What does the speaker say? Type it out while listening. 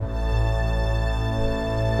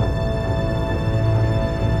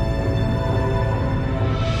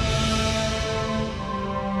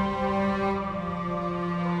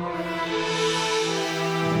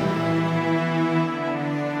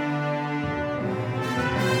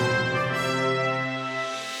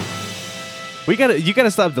You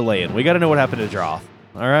gotta stop delaying. We gotta know what happened to Droth.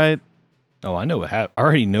 All right. Oh, I know I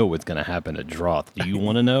already know what's going to happen to Droth. Do you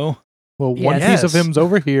want to know? Well, one piece of him's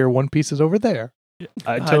over here, one piece is over there.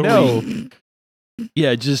 I totally know.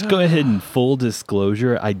 Yeah, just go ahead and full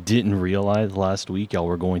disclosure. I didn't realize last week y'all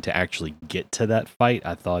were going to actually get to that fight.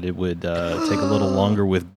 I thought it would take a little longer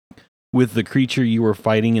with the creature you were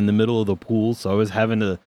fighting in the middle of the pool. So I was having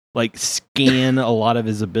to scan a lot of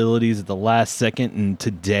his abilities at the last second. And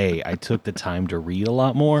today I took the time to read a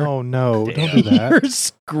lot more. Oh no, don't do that. You're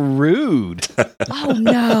screwed. Oh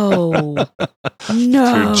no.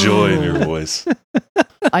 No. Pure joy in your voice.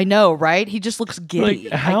 I know, right? He just looks giddy.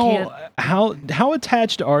 How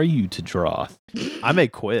attached are you to Droth? I may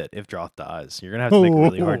quit if Droth dies. You're gonna have to make a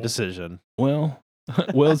really hard decision. Well,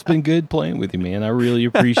 it's been good playing with you, man. I really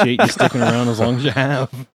appreciate you sticking around as long as you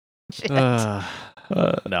have.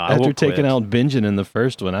 No, after taking out Benjen in the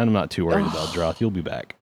first one, I'm not too worried about Droth. You'll be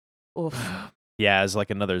back. Oof. Yeah, as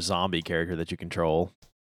another zombie character that you control.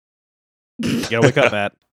 You gotta wake up,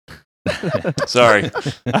 Matt. Sorry.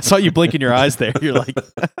 I saw you blinking your eyes there. You're like,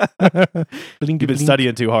 you've been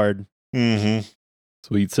studying too hard. Mm-hmm.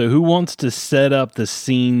 Sweet. So who wants to set up the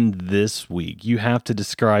scene this week? You have to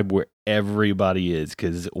describe where everybody is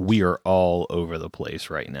because we are all over the place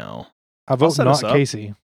right now. I vote not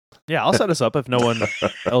Casey. Yeah, I'll set us up if no one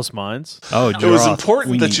else minds. Oh, it was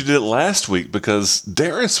important that you did it last week because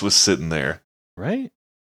Darius was sitting there. Right?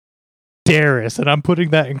 Darius, and I'm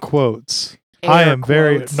putting that in quotes. I am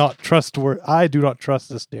very not trustworthy. I do not trust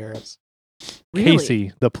this Darius. Really?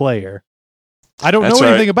 Casey, the player. I don't know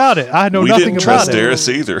anything about it. I know nothing about it. We didn't trust Darius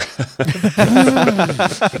either.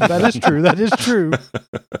 That is true. That is true.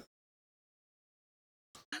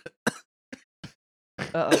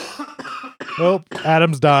 Nope.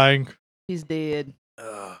 Adam's dying. He's dead.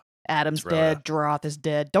 Adam's dead. Droth is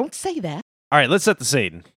dead. Don't say that. All right, let's set the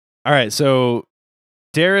scene. All right, so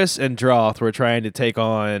Darius and Droth were trying to take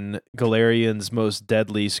on Galarian's most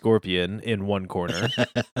deadly scorpion in one corner.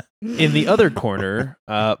 In the other corner,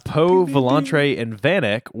 Poe, Volantre, and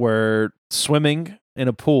Vanek were swimming in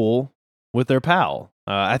a pool with their pal.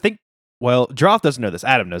 Droth doesn't know this.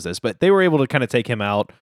 Adam knows this, but they were able to kind of take him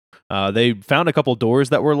out. They found a couple doors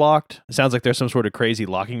that were locked. It sounds like there's some sort of crazy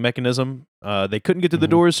locking mechanism. They couldn't get to the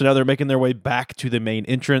doors, so now they're making their way back to the main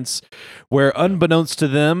entrance, where unbeknownst to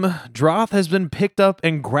them, Droth has been picked up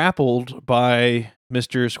and grappled by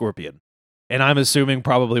Mr. Scorpion. And I'm assuming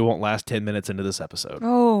probably won't last 10 minutes into this episode.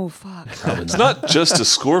 Oh, fuck. It's not just a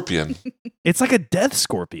scorpion. It's like a death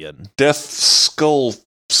scorpion. Death skull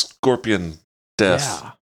scorpion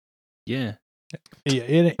death. Yeah.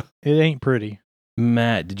 It ain't pretty.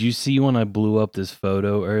 Matt, did you see when I blew up this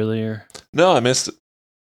photo earlier? No, I missed it.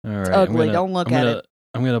 All right. It's ugly. Don't look at it.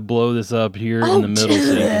 I'm going to blow this up here in the middle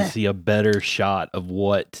so you can see a better shot of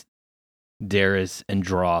what Darius and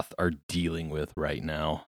Droth are dealing with right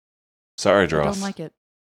now. Sorry, Droth. I don't like it.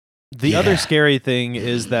 The other scary thing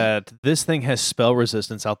is that this thing has spell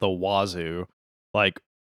resistance out the wazoo.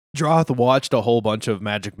 Droth watched a whole bunch of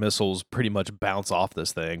magic missiles pretty much bounce off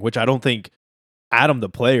this thing, which I don't think Adam the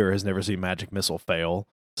player has never seen magic missile fail.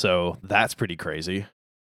 So that's pretty crazy.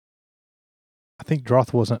 I think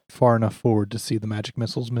Droth wasn't far enough forward to see the magic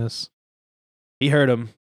missiles miss. He heard him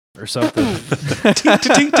or something. Tink,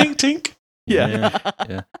 tink, tink, tink.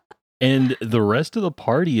 Yeah. And the rest of the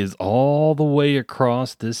party is all the way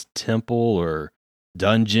across this temple or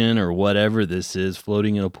dungeon or whatever this is,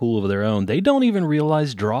 floating in a pool of their own. They don't even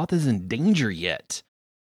realize Droth is in danger yet.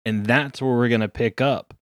 And that's where we're going to pick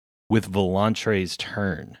up with Volantre's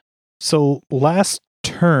turn. So last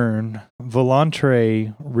turn,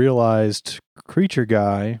 Volantre realized Creature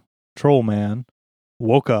Guy, Troll Man,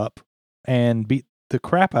 woke up and beat the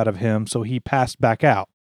crap out of him, so he passed back out.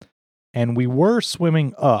 And we were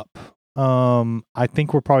swimming up. I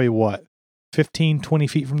think we're probably, 15, 20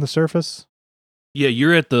 feet from the surface? Yeah,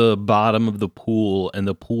 you're at the bottom of the pool, and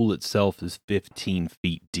the pool itself is 15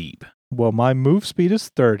 feet deep. Well, my move speed is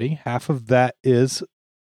 30. Half of that is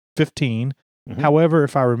 15. Mm-hmm. However,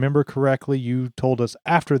 if I remember correctly, you told us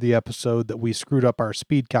after the episode that we screwed up our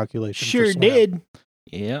speed calculation. Sure did.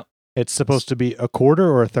 Yeah. It's supposed to be a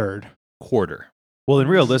quarter or a third? Quarter. Well, and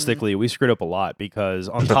realistically, we screwed up a lot because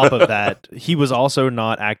on top of that, he was also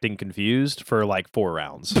not acting confused for 4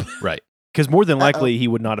 rounds. Right. Because more than likely, he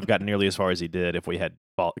would not have gotten nearly as far as he did if we had,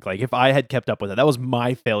 if I had kept up with it. That was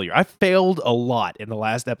my failure. I failed a lot in the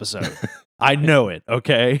last episode. I know it,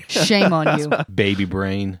 okay? Shame on you. Baby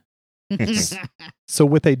brain. So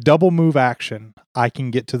with a double move action, I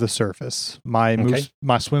can get to the surface. My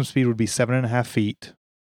swim speed would be 7.5 feet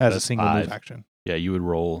as a single move action. Yeah, you would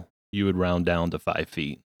roll. You would round down to 5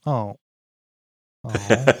 feet. Oh.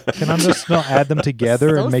 Can I just not add them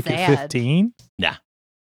together So and make sad. it 15? Nah.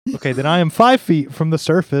 Okay, then I am 5 feet from the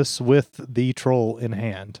surface with the troll in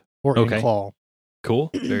hand or Okay. in claw.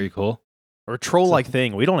 Cool. Very cool. Or troll-like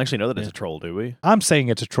thing. We don't actually know that it's a troll, do we? I'm saying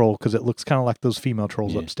it's a troll because it looks kind of like those female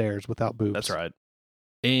trolls Yeah. upstairs without boobs. That's right.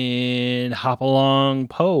 And hop along,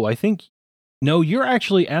 Poe. I think, no, you're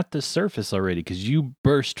actually at the surface already because you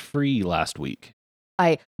burst free last week.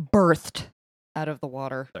 I birthed out of the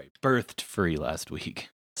water. Sorry, birthed free last week.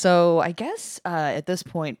 So I guess at this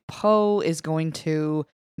point, Poe is going to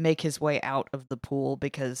make his way out of the pool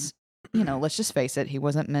because, let's just face it, he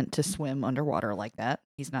wasn't meant to swim underwater like that.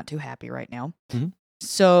 He's not too happy right now. Mhm.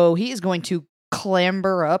 So he is going to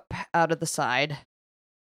clamber up out of the side,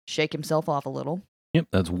 shake himself off a little. Yep,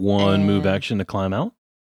 that's one move And- action to climb out.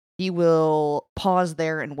 He will pause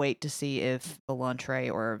there and wait to see if Volantre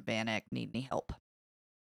or Vanek need any help.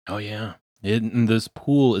 Oh, yeah. And this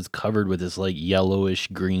pool is covered with this like yellowish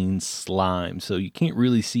green slime, so you can't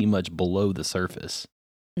really see much below the surface.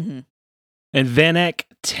 Mhm. And Vanek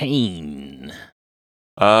Tane.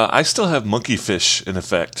 I still have monkey fish in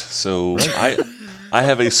effect, so I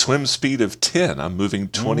have a swim speed of 10. I'm moving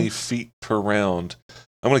 20 feet per round.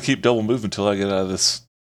 I'm going to keep double moving until I get out of this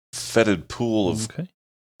fetid pool of Okay.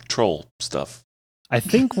 troll stuff. I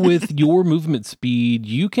think with your movement speed,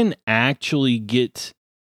 you can actually get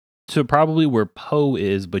to probably where Poe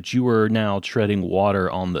is, but you are now treading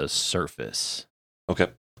water on the surface. Okay.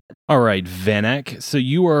 All right, Vanek. So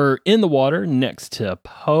you are in the water next to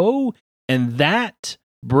Poe, and that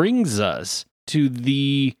brings us to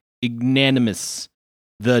the Ignanimous,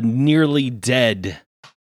 the nearly dead,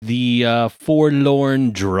 the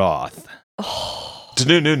forlorn Droth. Oh.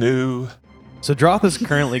 No. So Droth is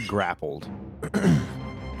currently grappled,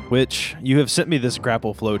 which you have sent me this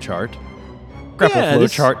grapple flow chart. Yeah,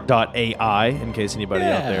 this- Grappleflowchart.ai in case anybody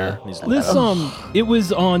out there needs to look This it up. it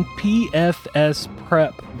was on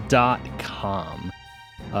pfsprep.com.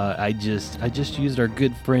 I just used our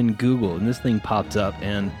good friend Google, and this thing popped up,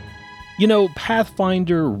 and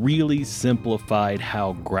Pathfinder really simplified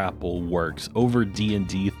how grapple works over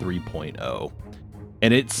D&D 3.0,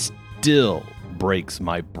 and it still breaks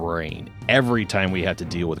my brain every time we have to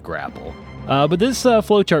deal with grapple. But this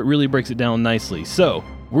flowchart really breaks it down nicely. So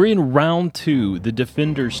we're in round 2, the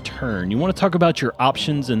defender's turn. You want to talk about your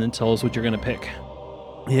options and then tell us what you're going to pick?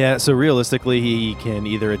 Yeah, so realistically, he can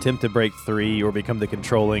either attempt to break 3 or become the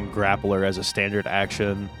controlling grappler as a standard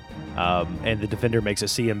action. And the defender makes a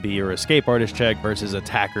CMB or escape artist check versus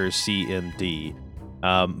attacker's CMD.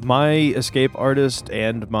 My escape artist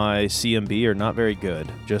and my CMB are not very good,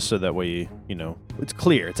 just so that way, it's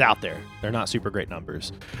clear, it's out there. They're not super great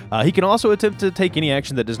numbers. He can also attempt to take any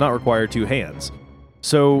action that does not require 2 hands.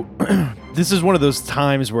 So this is one of those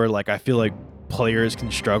times where I feel like players can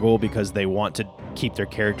struggle because they want to keep their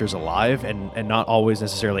characters alive and not always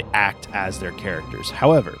necessarily act as their characters.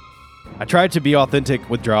 However, I tried to be authentic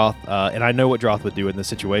with Droth, and I know what Droth would do in this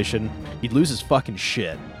situation. He'd lose his fucking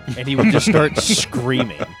shit, and he would just start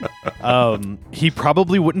screaming. He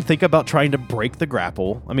probably wouldn't think about trying to break the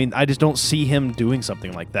grapple. I mean, I just don't see him doing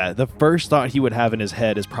something like that. The first thought he would have in his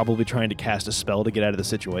head is probably trying to cast a spell to get out of the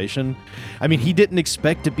situation. I mean, he didn't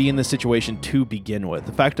expect to be in this situation to begin with.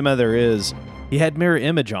 The fact of the matter is, he had mirror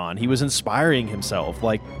image on. He was inspiring himself.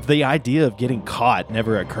 The idea of getting caught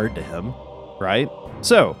never occurred to him, right?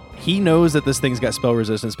 So, he knows that this thing's got spell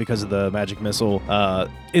resistance because of the magic missile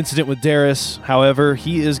incident with Darius. However,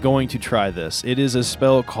 he is going to try this. It is a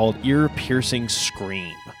spell called Ear-Piercing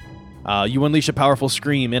Scream. You unleash a powerful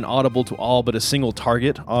scream inaudible to all but a single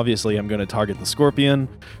target. Obviously, I'm going to target the Scorpion.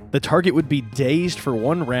 The target would be dazed for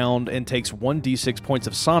 1 round and takes 1d6 points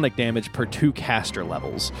of sonic damage per 2 caster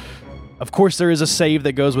levels. Of course, there is a save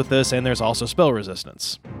that goes with this, and there's also spell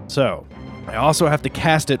resistance. So, I also have to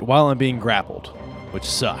cast it while I'm being grappled, which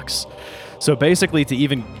sucks. So basically, to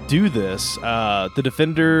even do this, the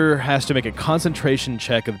defender has to make a concentration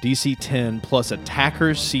check of DC 10 plus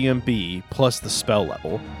attacker's CMB plus the spell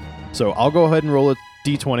level. So I'll go ahead and roll a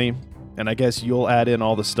D20, and I guess you'll add in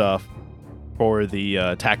all the stuff for the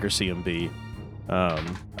attacker CMB. I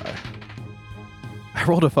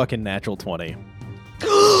rolled a fucking natural 20.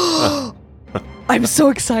 I'm so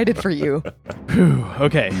excited for you. Whew,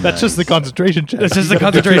 okay. That's just the concentration check. That's just You the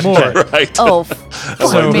gotta do concentration more. check. Right. Oh,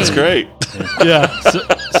 So me. that's great. Yeah.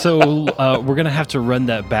 So we're going to have to run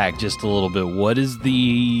that back just a little bit. What is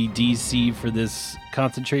the DC for this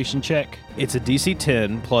concentration check? It's a DC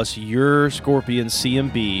 10 plus your Scorpion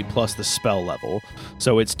CMB plus the spell level.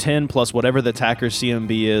 So it's 10 plus whatever the attacker's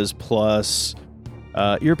CMB is plus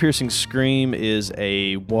Ear-Piercing Scream is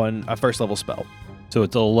a first level spell. So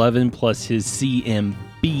it's 11 plus his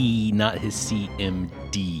CMB, not his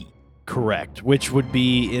CMD. Correct, which would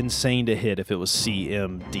be insane to hit if it was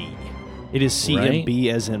CMD. It is CMB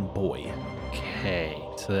as in boy. Okay,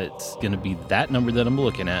 so it's going to be that number that I'm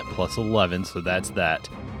looking at, plus 11, so that's that.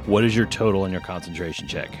 What is your total on your concentration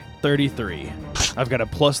check? 33. I've got a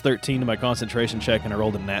plus 13 to my concentration check, and I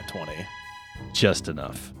rolled a nat 20. Just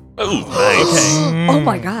enough. Oh, nice. Oh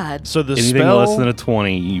my god. So the Anything spell... less than a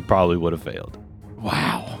 20, you probably would have failed.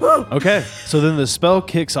 Wow. Okay, so then the spell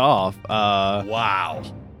kicks off. Wow.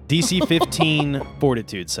 DC 15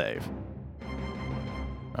 Fortitude save.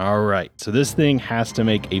 All right, so this thing has to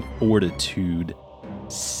make a Fortitude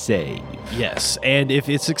save. Yes, and if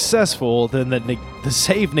it's successful, then the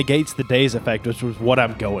save negates the daze effect, which was what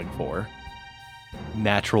I'm going for.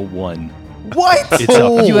 Natural 1. What? It's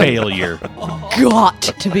a failure. Got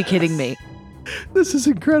to be kidding me. This is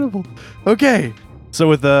incredible. Okay, so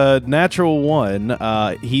with the natural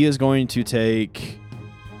 1, he is going to take...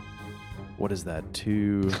 What is that?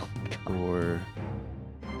 2, 4...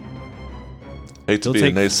 Hate to He'll be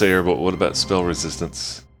take- a naysayer, but what about spell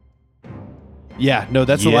resistance? Yeah, no,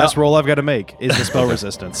 that's the Yep. last roll I've got to make is the spell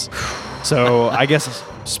resistance. So I guess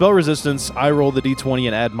spell resistance, I roll the d20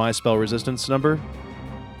 and add my spell resistance number.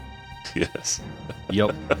 Yes.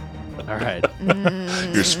 Yep. All right.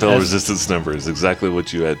 Your spell As- resistance number is exactly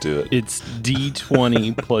what you add to it. It's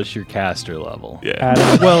D20 plus your caster level. Yeah.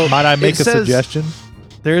 Adam, Well, might I it make a says- suggestion?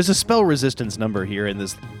 There is a spell resistance number here in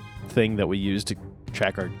this thing that we use to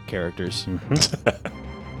track our characters.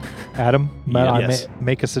 Adam, might I Yes.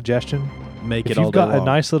 make a suggestion? Make If it all you've day got a long.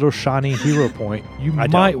 nice little shiny hero point, you I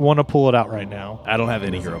might don't. want to pull it out right now. I don't have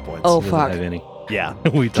any hero points. Oh, He doesn't fuck. have any. Yeah.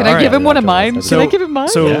 We Can talked I give about him it one of after mine? last Can I episode. give him mine?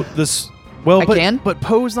 So Yeah. this... Well, I but, can? but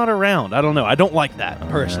Poe's not around. I don't know. I don't like that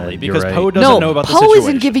personally you're because right. Poe doesn't no, know about the Poe situation.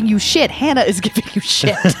 isn't giving you shit. Hannah is giving you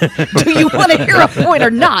shit. Do you want a hero point or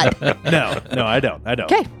not? No, I don't.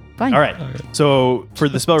 Okay, fine. All right. So for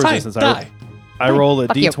the spell Fine, resistance, die. I roll a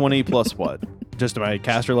Fuck you. d20 plus what? Just my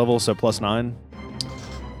caster level, so plus 9.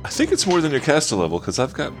 I think it's more than your caster level because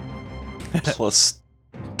I've got plus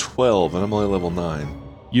 12 and I'm only level 9.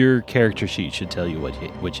 Your character sheet should tell you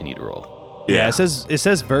what you need to roll. Yeah, it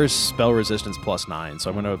says verse spell resistance plus 9, so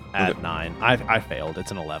I'm going to add 9. I failed. It's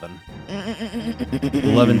an 11.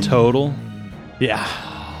 11 total. Yeah.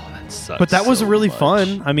 Oh, that sucks. But that was so really much.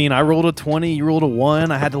 fun. I mean, I rolled a 20, you rolled a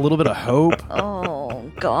 1. I had a little bit of hope.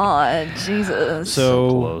 Oh God, Jesus. So So,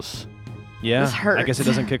 close. yeah, This I guess it hurts.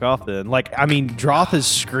 doesn't kick off then. Like, I mean, Droth is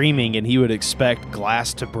screaming and he would expect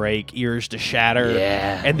glass to break, ears to shatter.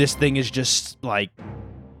 Yeah. And this thing is just, like,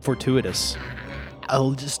 fortuitous.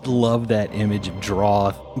 I just love that image of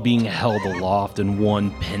Droth being held aloft in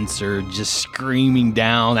one pincer, just screaming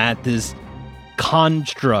down at this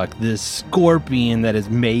construct, this scorpion that is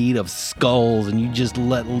made of skulls, and you just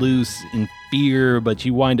let loose in fear, but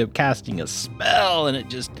you wind up casting a spell, and it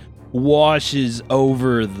just washes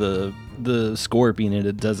over the scorpion, and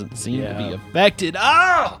it doesn't seem to be affected.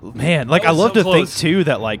 Oh! Man, like, That I was love so to think, close. too,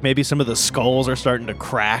 that, like, maybe some of the skulls are starting to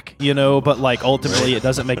crack, you know, but, like, ultimately it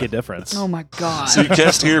doesn't make a difference. Oh my God. So you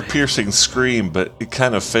cast ear piercing scream, but it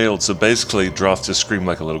kind of failed. So basically, Droth just screamed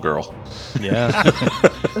like a little girl. Yeah.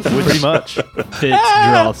 Pretty much. Fits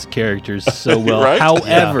Droth's characters so well. Right?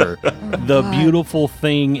 However, the God. beautiful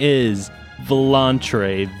thing is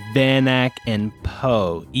Volantre, Vanak, and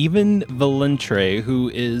Poe. Even Volantre, who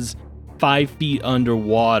is 5 feet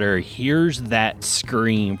underwater, hears that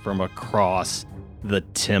scream from across the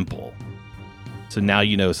temple. So now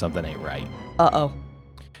you know something ain't right. Uh-oh.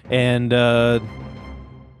 And, I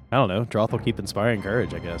don't know. Droth will keep inspiring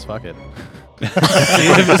courage, I guess. Fuck it. That's the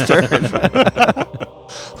end of his turn.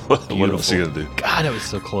 What else are you going to do? God, it was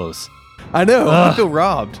so close. I know. Ugh. I feel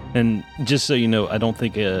robbed. And just so you know, I don't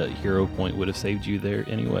think a hero point would have saved you there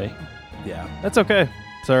anyway. Yeah. That's okay.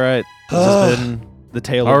 It's all right. This has been the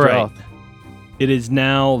tale All of right. Droth. It is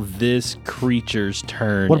now this creature's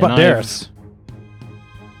turn. What about and I've- Darius?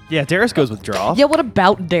 Yeah, Darius goes with Droth. Yeah, what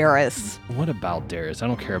about Darius? What about Darius? I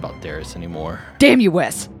don't care about Darius anymore. Damn you,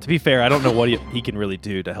 Wes. To be fair, I don't know what he can really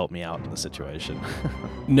do to help me out in the situation.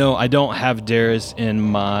 No, I don't have Darius in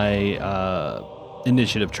my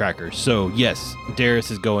initiative tracker. So, yes,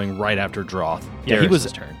 Darius is going right after Droth. Yeah, he was-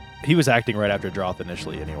 Darius's turn. He was acting right after Droth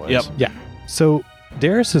initially anyways. Yep. So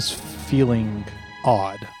Darius is feeling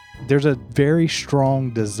odd. There's a very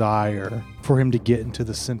strong desire for him to get into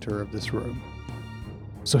the center of this room.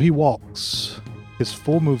 So he walks his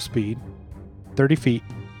full move speed, 30 feet,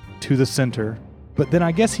 to the center. But then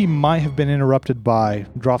I guess he might have been interrupted by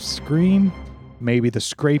Droth's scream, maybe the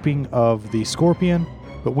scraping of the scorpion.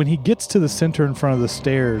 But when he gets to the center in front of the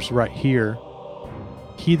stairs right here,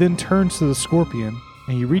 He then turns to the scorpion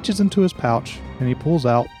and he reaches into his pouch and he pulls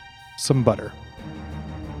out some butter.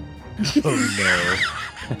 Oh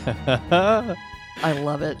no. I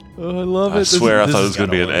love it. Oh, I love it. I swear I thought it was going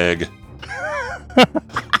to be an egg.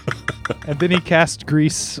 And then he casts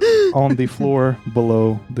grease on the floor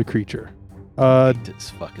below the creature. This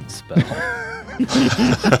fucking spell.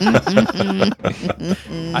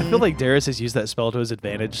 I feel like Darius has used that spell to his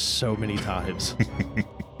advantage so many times.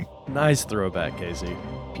 Nice throwback, Casey.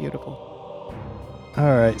 Beautiful.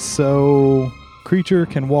 All right, so creature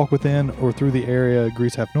can walk within or through the area.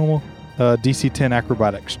 Grease half normal. DC 10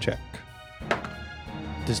 acrobatics check.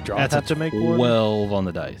 Does Droth That's have a to make one? 12 on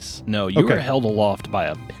the dice. No, you Okay. were held aloft by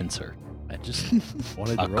a pincer. I just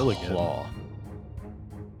wanted A to roll again. claw.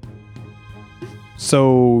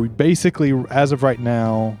 So basically, as of right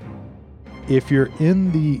now, if you're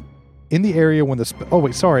in the area when the oh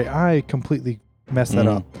wait, sorry, I completely messed that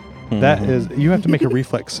up. That Mhm. is, you have to make a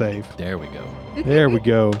reflex save. There we go. There we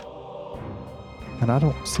go. And I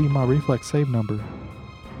don't see my reflex save number.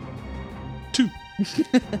 2.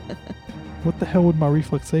 What the hell would my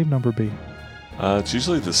reflex save number be? It's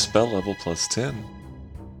usually the spell level plus 10.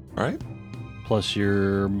 Right? Plus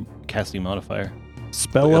your casting modifier.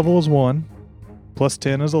 Spell Yep. level is 1, plus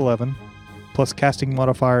 10 is 11, plus casting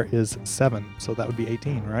modifier is 7, so that would be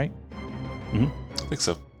 18, right? I think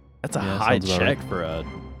so. That's a Yeah, high sounds about check right. for a.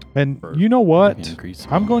 And Or you know what? Increase.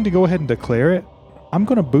 I'm going to go ahead and declare it. I'm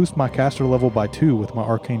going to boost my caster level by 2 with my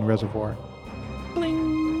arcane reservoir.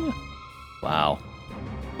 Bling. Wow.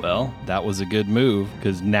 Well, that was a good move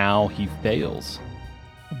because now he fails.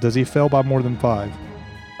 Does he fail by more than 5?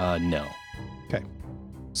 No.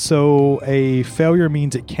 So a failure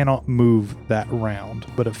means it cannot move that round,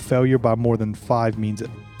 but a failure by more than 5 means it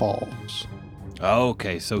falls.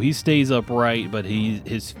 Okay, so he stays upright, but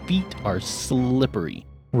his feet are slippery.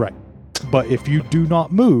 Right. But if you do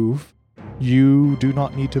not move, you do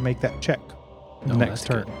not need to make that check Oh, next that's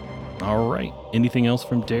turn. good. All right. Anything else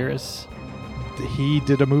from Darius? He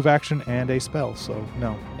did a move action and a spell, so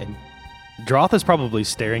no. And Droth is probably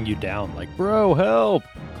staring you down like, bro, help.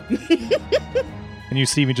 And you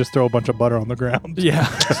see me just throw a bunch of butter on the ground. Yeah.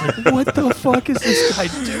 What the fuck is this guy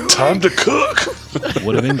doing? Time to cook!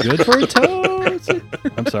 Would have been good for a toast.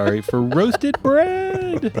 I'm sorry, for roasted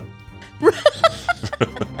bread.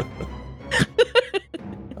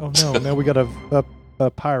 Oh no, now we got a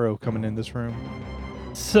pyro coming in this room.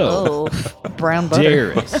 So, Oh, brown butter.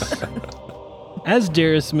 Darius. As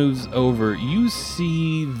Darius moves over, you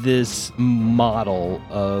see this model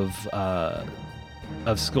of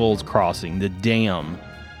Skull's Crossing, the dam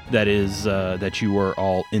that is that you are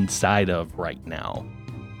all inside of right now,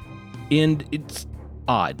 and it's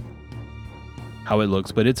odd how it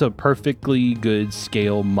looks, but it's a perfectly good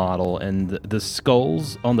scale model, and the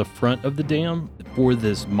skulls on the front of the dam for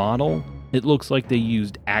this model, it looks like they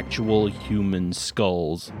used actual human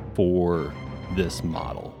skulls for this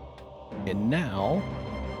model. And now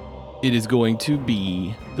it is going to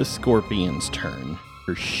be the Scorpion's turn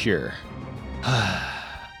for sure.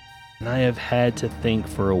 And I have had to think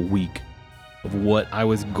for a week of what I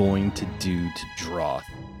was going to do to Droth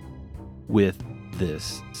with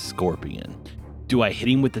this Scorpion. Do I hit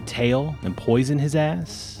him with the tail and poison his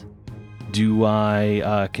ass? Do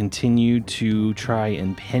I continue to try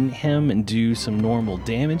and pin him and do some normal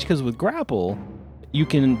damage? Because with grapple, you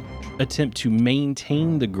can attempt to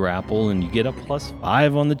maintain the grapple and you get a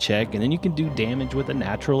 +5 on the check, and then you can do damage with a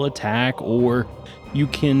natural attack, or you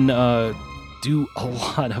can do a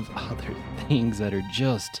lot of other things that are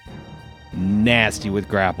just nasty with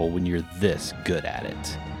grapple when you're this good at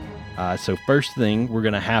it. So first thing we're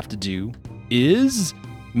going to have to do is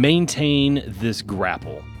maintain this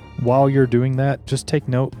grapple. While you're doing that, just take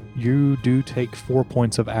note, you do take 4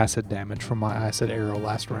 points of acid damage from my acid arrow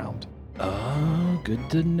last round. Oh, good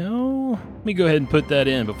to know. Let me go ahead and put that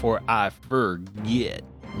in before I forget.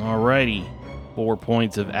 Alrighty. 4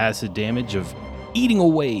 points of acid damage of eating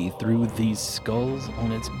away through these skulls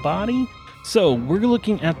on its body. So we're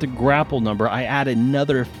looking at the grapple number. I add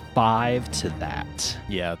another 5 to that.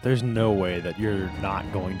 Yeah, there's no way that you're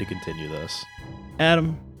not going to continue this.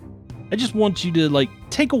 Adam, I just want you to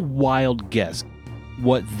take a wild guess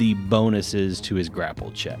what the bonus is to his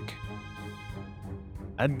grapple check.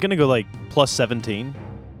 I'm gonna go plus 17.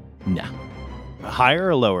 Nah, Higher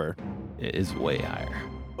or lower? it is way higher.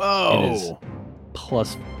 Whoa. It is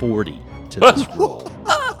plus 40 to this roll.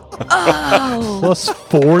 Oh, Plus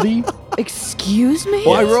 40? excuse me?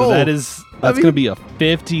 Well, I So roll. that's going to be a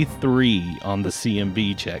 53 on the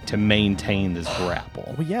CMB check to maintain this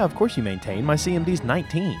grapple. Well, yeah, of course you maintain. My CMD's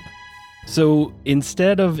 19. So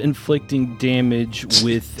instead of inflicting damage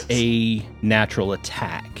with a natural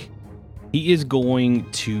attack, he is going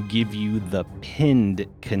to give you the pinned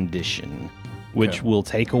condition, which Okay. will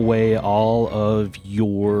take away all of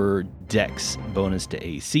your dex bonus to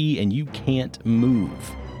AC, and you can't move.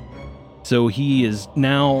 So he is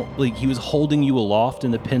now, like he was holding you aloft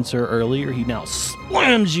in the pincer earlier, he now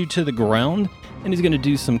slams you to the ground, and he's going to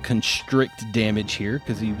do some constrict damage here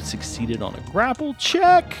because he succeeded on a grapple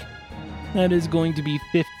check. That is going to be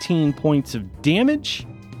 15 points of damage.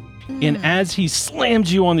 And as he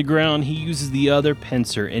slams you on the ground, he uses the other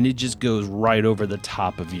pincer, and it just goes right over the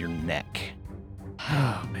top of your neck.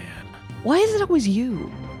 Oh man. Why is it always you?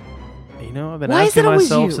 You know, I've been Why is asking it always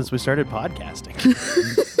myself you? since we started podcasting.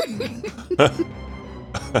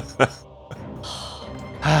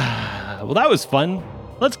 Well, that was fun.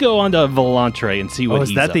 Let's go on to Volantre and see what Oh, is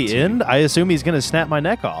he's that up the to. end? I assume he's gonna snap my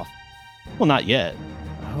neck off. Well, not yet.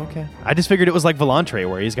 Oh, okay. I just figured it was like Volantre,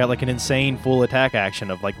 where he's got like an insane full attack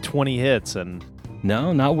action of like 20 hits and.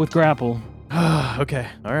 No, not with grapple. Okay,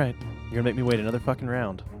 all right. You're gonna make me wait another fucking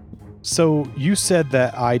round. So you said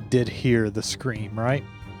that I did hear the scream, right?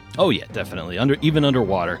 Oh yeah, definitely. Even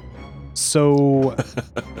underwater. So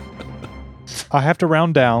I have to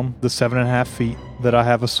round down the 7.5 feet that I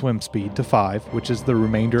have a swim speed to 5, which is the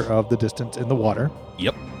remainder of the distance in the water.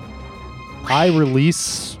 Yep. I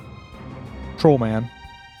release Trollman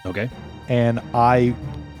Okay. and I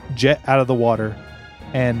jet out of the water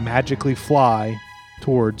and magically fly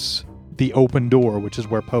towards the open door, which is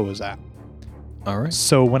where Poe is at. All right.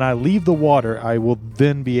 So when I leave the water, I will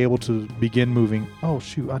then be able to begin moving. Oh,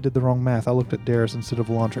 shoot, I did the wrong math. I looked at Darius instead of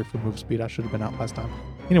Volantre for move speed. I should have been out last time.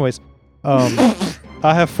 Anyways, I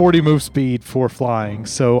have 40 move speed for flying,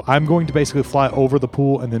 so I'm going to basically fly over the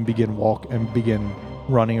pool and then begin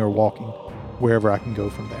running or walking wherever I can go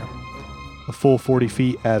from there. A full 40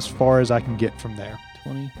 feet as far as I can get from there.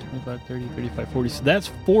 20, 25, 30, 35, 40. So that's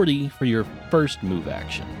 40 for your first move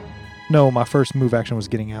action. No, my first move action was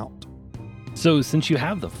getting out. So since you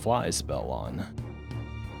have the fly spell on,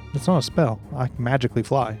 It's not a spell. I can magically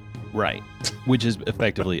fly. right, which is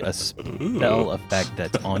effectively a spell effect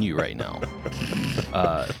that's on you right now.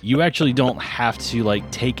 You actually don't have to like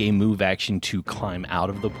take a move action to climb out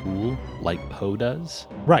of the pool like Poe does.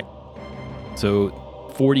 Right. So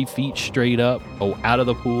 40 feet straight up, out of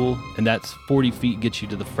the pool, and that's 40 feet gets you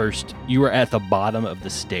to the first. You were at the bottom of the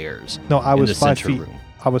stairs. No, I in was the 5 center feet. room.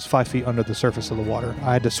 I was 5 feet under the surface of the water.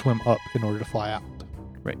 I had to swim up in order to fly out.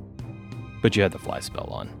 But you had the fly spell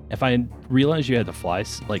on. If I had realized you had the fly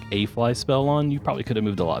spell on, you probably could have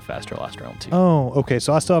moved a lot faster last round too. Oh, okay.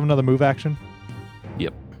 So I still have another move action?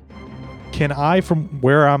 Yep. Can I, from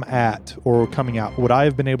where I'm at or coming out, would I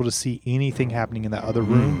have been able to see anything happening in that other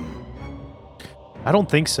room? I don't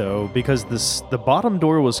think so, because the bottom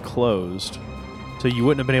door was closed, so you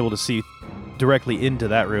wouldn't have been able to see directly into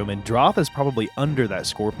that room, and Droth is probably under that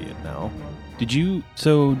scorpion now.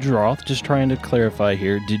 So Droth, just trying to clarify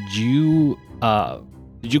here, did you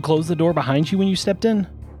close the door behind you when you stepped in?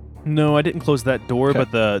 No, I didn't close that door, Okay.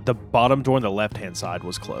 but the bottom door on the left-hand side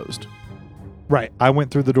was closed. Right. I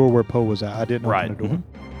went through the door where Poe was at. I didn't Right. open the door.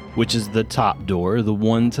 Which is the top door, the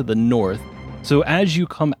one to the north. So as you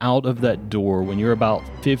come out of that door, when you're about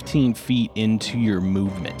 15 feet into your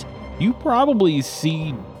movement, you probably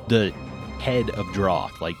see the head of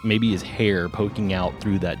Droth, like maybe his hair poking out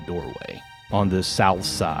through that doorway on the south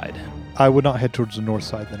side. I would not head towards the north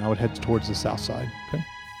side then. I would head towards the south side.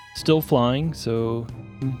 Still flying, so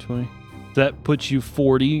 20. That puts you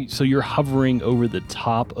 40, so you're hovering over the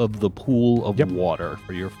top of the pool of Yep. water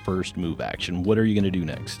for your first move action. What are you going to do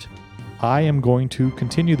next? I am going to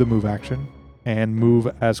continue the move action and move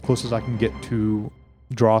as close as I can get to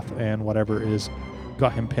Droth and whatever is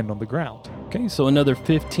got him pinned on the ground. Okay, so another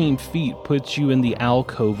 15 feet puts you in the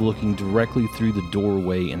alcove looking directly through the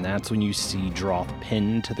doorway, and that's when you see Droth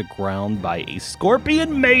pinned to the ground by a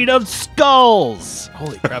scorpion made of skulls.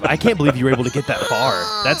 Holy crap, I can't believe you were able to get that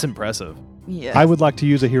far. That's impressive. Yeah. I would like to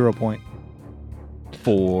use a hero point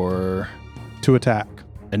For to attack.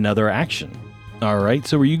 another action. All right,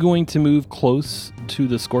 so are you going to move close to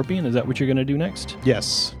the scorpion? Is that what you're going to do next?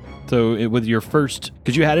 Yes. So with your first,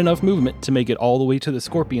 because you had enough movement to make it all the way to the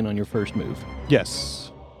scorpion on your first move.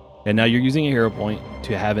 Yes. And now you're using a hero point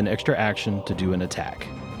to have an extra action to do an attack.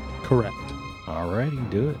 Correct. Alrighty,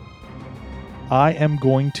 do it. I am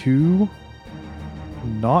going to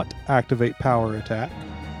not activate power attack,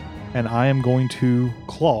 and I am going to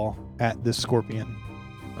claw at this scorpion.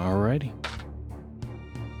 Alrighty.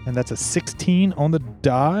 And that's a 16 on the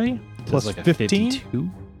die, plus That's like a 15. 52.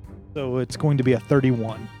 So it's going to be a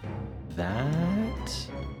 31. That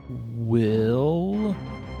will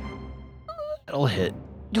That'll hit.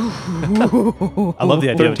 I love the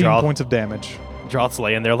idea of 13 Droth. points of damage. Droth's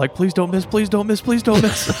laying there like, please don't miss, please don't miss, please don't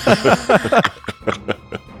miss.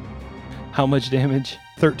 How much damage?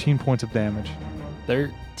 13 points of damage.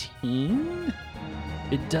 13?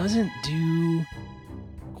 It doesn't do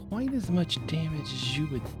quite as much damage as you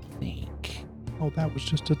would think. Oh, that was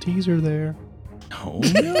just a teaser there. Oh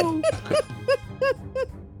no.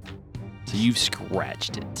 So you've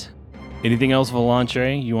scratched it. Anything else,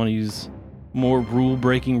 Volantre? You want to use more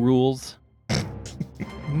rule-breaking rules?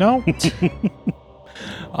 No.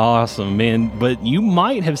 Awesome, man. But you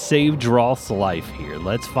might have saved Droth's life here.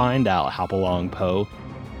 Let's find out, Hopalong Poe.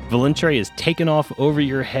 Volantre is taken off over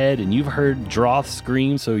your head, and you've heard Droth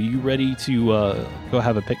scream, so you ready to go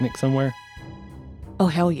have a picnic somewhere? Oh,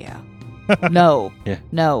 hell yeah. No. Yeah.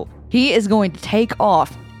 No. He is going to take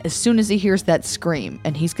off as soon as he hears that scream,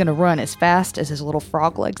 and he's going to run as fast as his little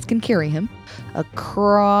frog legs can carry him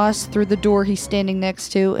across through the door he's standing next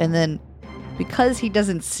to, and then because he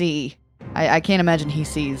doesn't see, I can't imagine he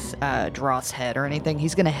sees Droth's head or anything,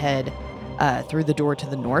 he's going to head through the door to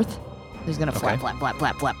the north. He's going to flap, flap, flap,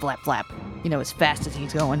 flap, flap, flap, flap, as fast as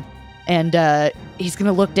he's going. And he's going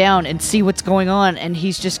to look down and see what's going on, and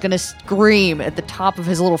he's just going to scream at the top of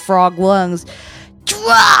his little frog lungs, Droth!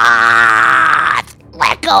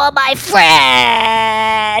 Let go of my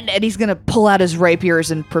friend! And he's going to pull out his rapiers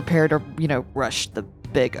and prepare to, rush the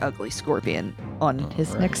big, ugly scorpion on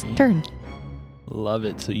his next turn. Love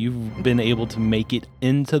it. So you've been able to make it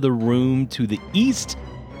into the room to the east.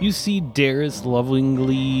 You see Darius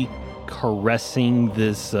lovingly caressing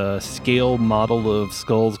this scale model of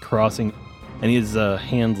skulls crossing, and his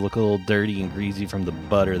hands look a little dirty and greasy from the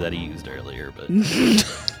butter that he used earlier. But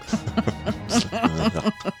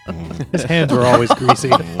His hands were always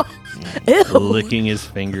greasy. licking his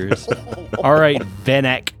fingers. All right,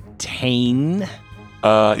 Venek Tane.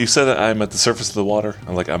 You said that I'm at the surface of the water.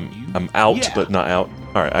 I'm out, Yeah. but not out.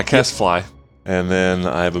 All right, I cast fly, and then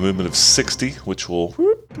I have a movement of 60, which will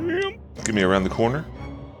get me around the corner.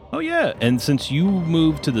 Oh yeah, and since you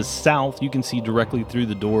moved to the south, you can see directly through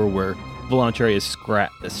the door where Volantre is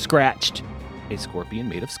scratched a scorpion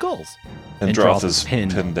made of skulls. And Droth is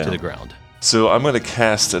pinned down. to the ground. So I'm going to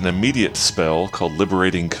cast an immediate spell called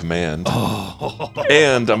Liberating Command.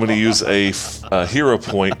 And I'm going to use a hero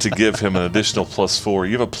point to give him an additional +4.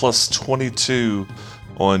 You have a plus 22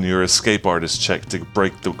 on your escape artist check to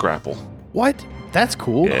break the grapple. What? That's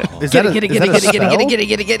cool. Yeah. Is that a spell?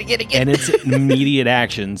 And it's immediate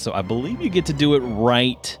action, so I believe you get to do it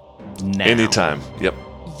right now. Anytime. Yep.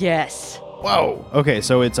 Yes. Whoa. Okay,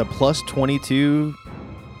 so it's a plus 22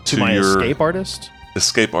 to my your escape artist.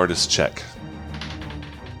 escape artist check.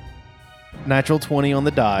 Natural 20 on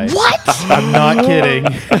the die. What? I'm not kidding.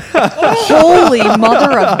 Holy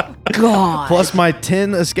mother of God. Plus my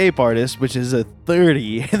 10 escape artist, which is a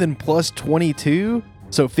 30, and then plus 22,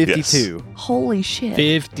 so 52. Holy shit.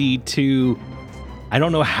 52. I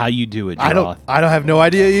don't know how you do it, Droth. I don't have no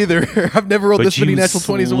idea either. I've never rolled But this many you natural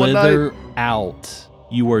 20s in one night. slither out.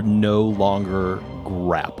 You are no longer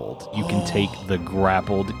grappled. You can take the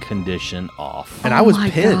grappled condition off. And Oh I was my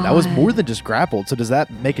pinned. I was God. more than just grappled. So does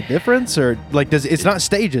that make a difference, or it's not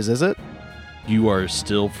stages, is it? You are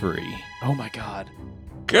still free. Oh my god.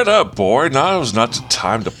 Get up, boy. Now is not the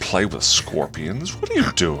time to play with scorpions. What are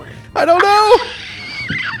you doing? I don't know.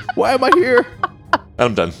 Why am I here?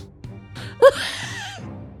 I'm done.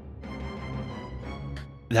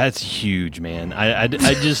 That's huge, man. I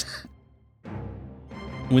just...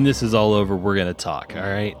 When this is all over, we're going to talk, all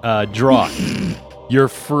right? Droth, you're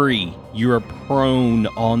free. You are prone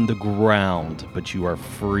on the ground, but you are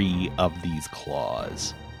free of these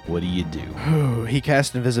claws. What do you do? He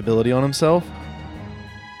cast invisibility on himself.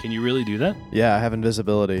 Can you really do that? Yeah, I have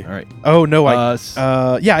invisibility. All right. Oh no, Uh,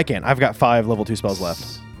 yeah, I can. I've got 5 level 2 spells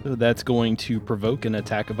left. So that's going to provoke an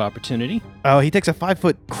attack of opportunity. Oh, he takes a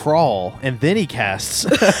 5-foot crawl and then he casts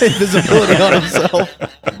invisibility on himself.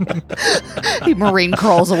 He marine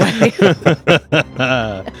crawls away.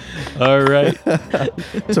 All right.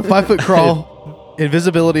 So 5-foot crawl,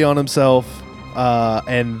 invisibility on himself,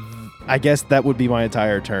 and I guess that would be my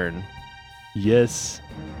entire turn. Yes.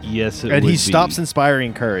 Yes, it And would he stops be.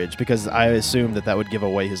 inspiring courage because I assume that would give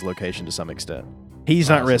away his location to some extent. He's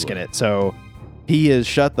not risking Possibly. it, so he is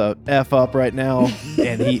shut the F up right now.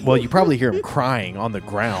 And you probably hear him crying on the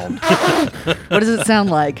ground. What does it sound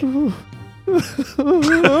like? I don't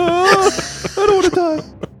want to die.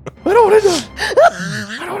 I don't want to die.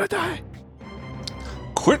 I don't want to die.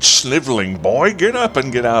 Quit sniveling, boy. Get up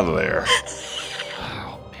and get out of there.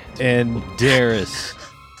 And Darius,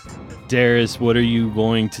 what are you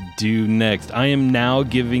going to do next? I am now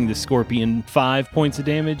giving the scorpion 5 points of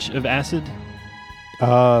damage of acid.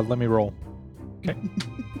 Let me roll. Okay.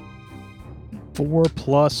 4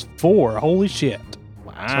 plus 4. Holy shit.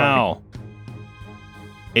 Wow.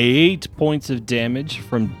 8 points of damage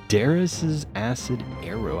from Darius's acid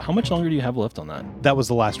arrow. How much longer do you have left on that? That was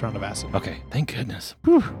the last round of acid. Okay, thank goodness.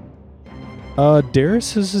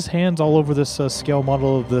 Darius has his hands all over this scale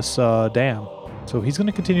model of this dam. So he's going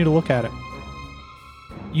to continue to look at it.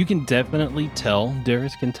 You can definitely tell,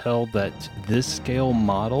 Darius can tell that this scale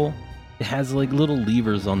model, it has like little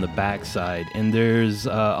levers on the backside, and there's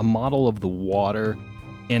a model of the water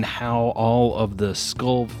and how all of the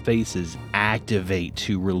skull faces activate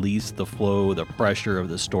to release the flow, the pressure of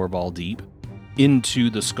the Storval Deep into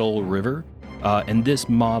the Skull River. And this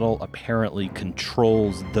model apparently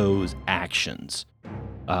controls those actions.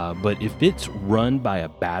 But if it's run by a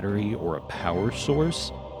battery or a power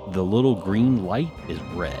source, the little green light is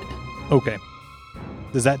red. Okay.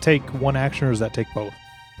 Does that take one action or does that take both?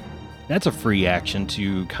 That's a free action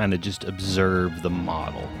to kind of just observe the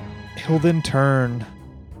model. He'll then turn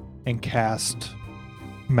and cast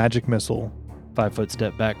Magic Missile. 5 foot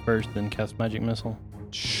step back first, then cast Magic Missile.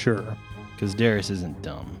 Sure. Because Darius isn't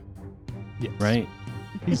dumb, Yes. right?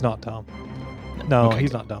 He's not dumb. No, Okay,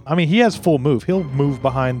 he's good. not dumb. I mean, he has full move. He'll move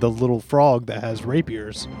behind the little frog that has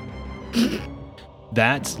rapiers.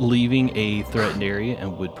 That's leaving a threatened area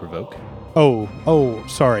and would provoke. Oh,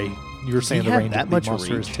 sorry. You were Does saying he the have range that of the much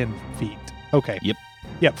monster is reach? 10 feet. Okay. Yep.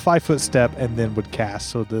 Yep, 5 foot step and then would cast,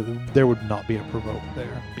 so there would not be a provoke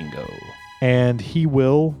there. Bingo. And he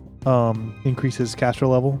will increase his caster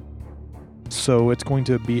level. So it's going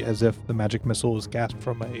to be as if the magic missile is cast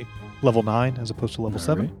from a level 9 as opposed to level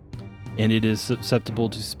 7. Alright. And it is susceptible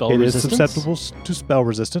to spell It is resistance? susceptible to spell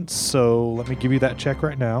resistance, so let me give you that check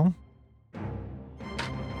right now.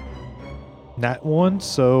 Nat 1,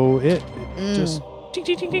 so it just ding,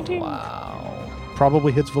 ding, ding, ding, ding. Wow.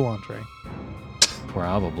 Probably hits Volantre.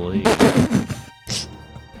 Probably. Go ahead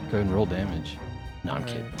and roll damage. No, I'm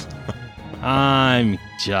kidding. I'm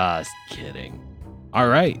just kidding. All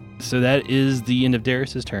right. So that is the end of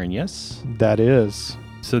Darius's turn, yes? That is.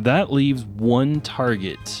 So that leaves one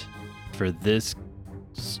target for this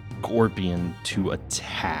scorpion to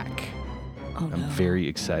attack. Oh, I'm no. very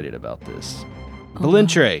excited about this. Oh, no.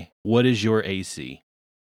 Valentre, what is your AC?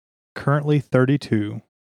 Currently 32.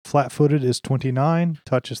 Flat-footed is 29.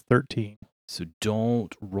 Touch is 13. So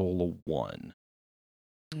don't roll a 1.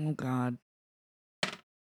 Oh, God.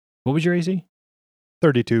 What was your AC?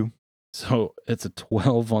 32. So it's a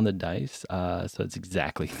 12 on the dice. So it's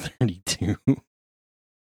exactly 32.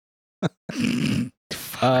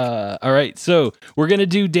 All right. So we're going to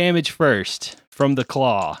do damage first from the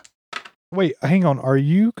claw. Wait, hang on. Are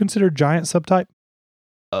you considered giant subtype?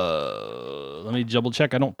 Let me double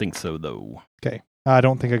check. I don't think so, though. Okay. I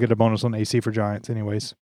don't think I get a bonus on AC for giants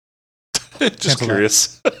anyways. Just Cancel that.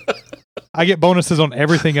 curious. I get bonuses on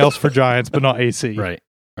everything else for giants, but not AC. Right.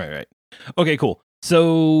 Okay, cool.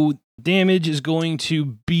 So damage is going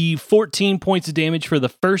to be 14 points of damage for the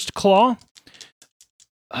first claw.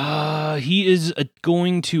 He is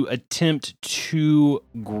going to attempt to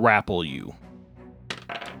grapple you.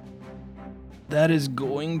 That is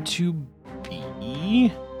going to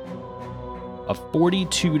be a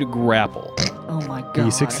 42 to grapple. Oh, my God.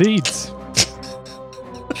 He succeeds.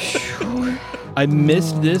 I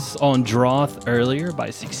missed this on Droth earlier by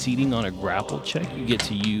succeeding on a grapple check. You get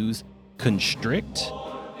to use Constrict.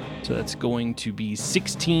 So that's going to be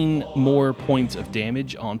 16 more points of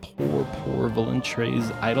damage on poor Valentre's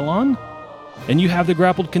Eidolon. And you have the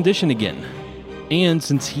grappled condition again. And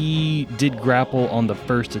since he did grapple on the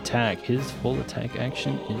first attack, his full attack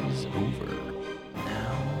action is over.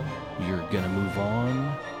 Now you're going to move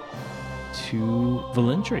on to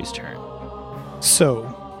Valentre's turn.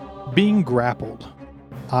 So, being grappled,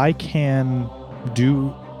 I can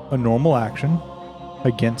do a normal action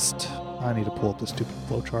against... I need to pull up the stupid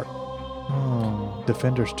flowchart. Oh,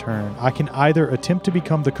 defender's turn. I can either attempt to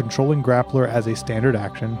become the controlling grappler as a standard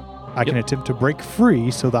action. I can attempt to break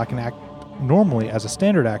free so that I can act normally as a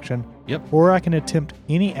standard action. Yep. Or I can attempt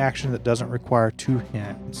any action that doesn't require 2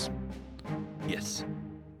 hands. Yes.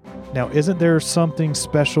 Now, isn't there something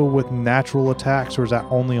special with natural attacks, or is that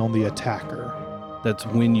only on the attacker? That's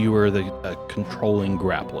when you are the controlling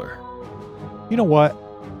grappler. You know what?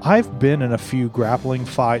 I've been in a few grappling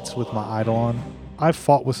fights with my Eidolon. I've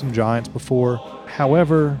fought with some giants before.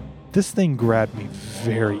 However, this thing grabbed me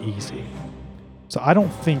very easy. So I don't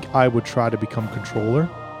think I would try to become controller.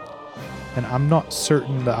 And I'm not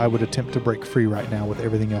certain that I would attempt to break free right now with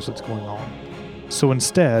everything else that's going on. So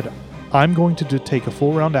instead, I'm going to take a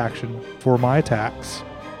full round action for my attacks.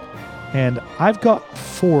 And I've got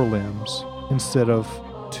 4 limbs instead of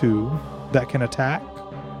 2. that can attack,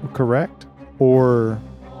 correct? Or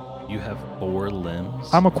You have 4 limbs.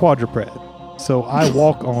 I'm a quadruped, so I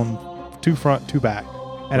walk on 2 front, 2 back,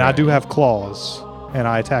 and I do Right. have claws, and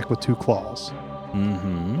I attack with 2 claws.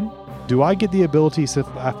 Mm-hmm. Do I get the ability, so if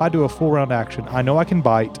I do a full round action, I know I can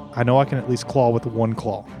bite, I know I can at least claw with 1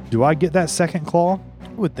 claw. Do I get that second claw? I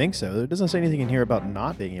would think so. It doesn't say anything in here about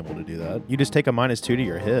not being able to do that. You just take a -2 to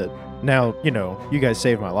your hit. Now, you guys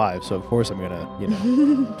saved my life, so of course I'm going to,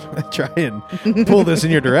 try and pull this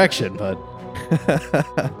in your direction, but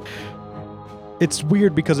It's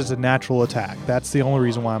weird because it's a natural attack. That's the only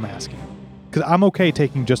reason why I'm asking. Because I'm okay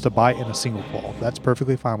taking just a bite and a single claw. That's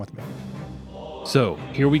perfectly fine with me. So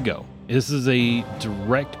here we go. This is a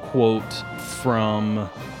direct quote from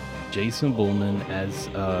Jason Bullman as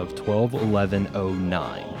of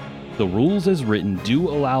 12/11/09. The rules as written do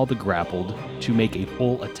allow the grappled to make a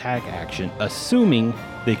full attack action, assuming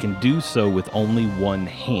they can do so with only 1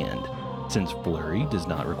 hand. Since flurry does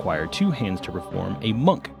not require 2 hands to perform, a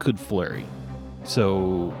monk could flurry.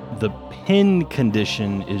 So the pin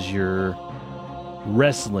condition is your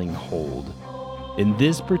wrestling hold. In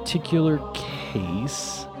this particular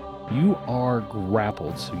case, you are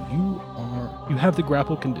grappled, so you have the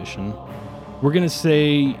grapple condition. We're gonna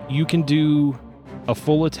say you can do a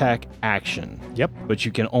full attack action. Yep. But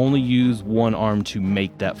you can only use 1 arm to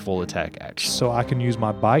make that full attack action. So I can use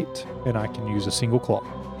my bite and I can use a single claw.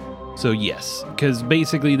 So yes, because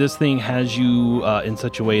basically this thing has you in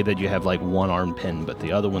such a way that you have like 1 arm pin, but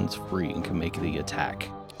the other one's free and can make the attack.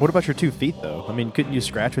 what about your 2 feet, though? I mean, couldn't you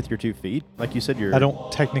scratch with your 2 feet? Like you said, you're... I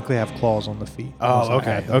don't technically have claws on the feet. Oh, unless I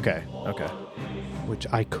okay, had them, okay. Which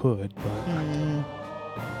I could, but... Mm,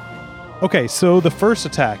 Okay, so the first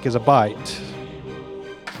attack is a bite.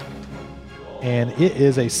 And it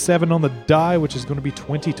is a 7 on the die, which is going to be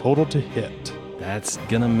 20 total to hit. That's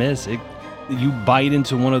gonna miss it. You bite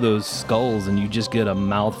into one of those skulls and you just get a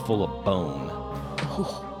mouthful of bone.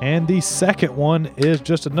 And the second one is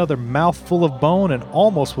just another mouthful of bone and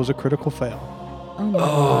almost was a critical fail. oh my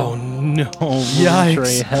Oh God. no! Yikes.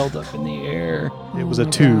 Tray held up in the air. It Oh was a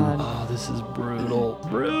my 2. God. Oh, this is brutal.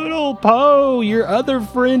 Brutal, Poe! Your other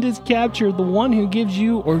friend is captured, the one who gives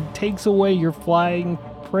you or takes away your flying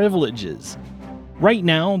privileges. Right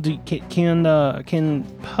now, can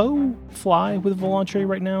Poe fly with Volantre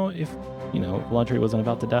right now if, Volantre wasn't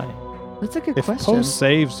about to die? That's a good If question. Poe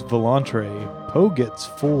saves Volantre, Poe gets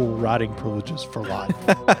full riding privileges for life.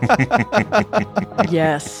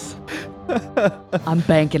 Yes. I'm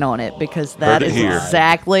banking on it because Heard that it is here.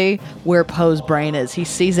 exactly where Poe's brain is. He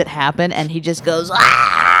sees it happen and he just goes,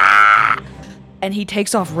 ah! And he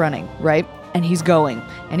takes off running, right? And he's going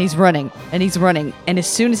and he's running and he's running. And as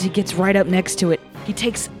soon as he gets right up next to it, he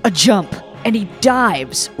takes a jump and he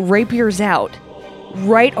dives, rapiers out,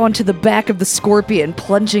 right onto the back of the scorpion,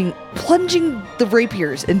 plunging the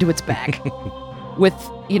rapiers into its back with,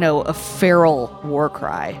 a feral war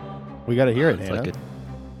cry. We got to hear it, It's Hannah. like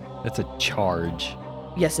that's a charge.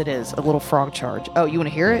 Yes, it is. A little frog charge. Oh, you want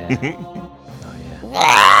to hear it? Yeah. Oh yeah.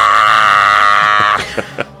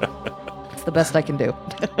 It's the best I can do.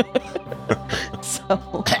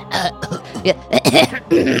 So,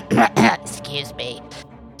 Excuse me.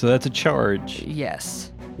 So that's a charge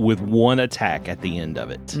yes. with 1 attack at the end of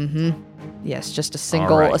it. Mm-hmm. Yes, just a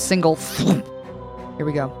single, right. a single. Here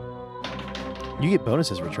we go. You get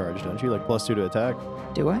bonuses recharged, don't you? Like +2 to attack.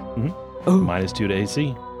 Do I? Mhm. Oh, -2 to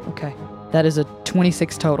AC. okay. That is a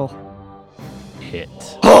 26 total. Hit.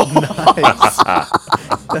 Nice.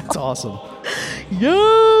 That's awesome.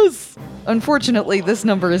 Yes! Unfortunately, this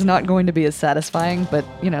number is not going to be as satisfying, but,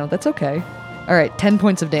 that's okay. All right, 10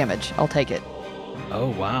 points of damage. I'll take it. Oh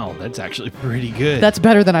wow, that's actually pretty good. That's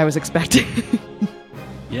better than I was expecting.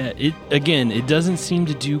 Yeah, it doesn't seem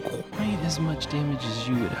to do quite as much damage as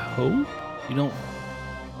you would hope.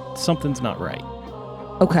 Something's not right.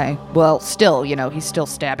 Okay, well, still, he's still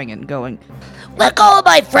stabbing and going, Let go of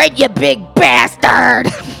my friend, you big bastard!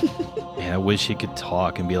 Yeah, I wish he could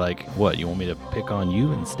talk and be like, "What, you want me to pick on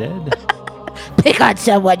you instead?" Pick on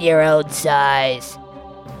someone your own size.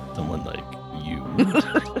 Someone like you.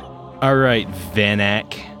 All right,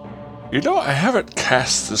 Vanak. I haven't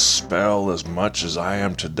cast this spell as much as I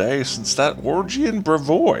am today since that orgy in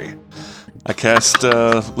Bravoy. I cast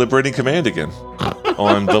Liberating Command again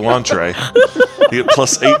on Volantre. You get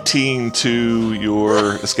 +18 to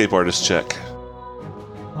your Escape Artist check.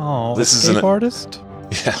 Oh, This is escape an- artist?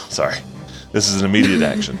 Yeah, sorry. This is an immediate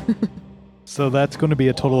action. So that's going to be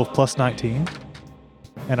a total of +19.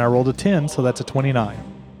 And I rolled a 10, so that's a 29.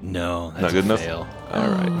 No, that's Not good a enough? fail. All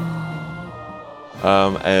right.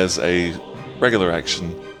 As a regular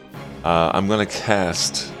action, I'm going to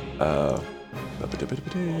cast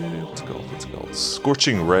What's it called?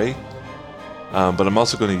 Scorching Ray. But I'm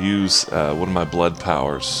also going to use one of my blood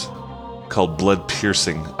powers called Blood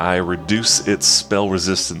Piercing. I reduce its spell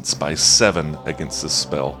resistance by 7 against this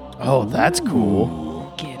spell. Oh, that's cool.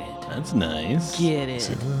 Ooh, Get it. that's nice. Get it.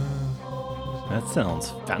 That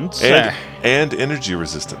sounds fancy. And energy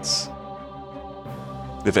resistance.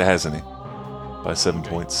 If it has any. By 7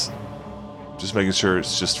 points. Just making sure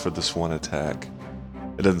it's just for this one attack.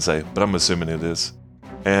 It doesn't say, but I'm assuming it is.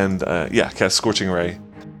 And cast Scorching Ray.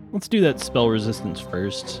 Let's do that spell resistance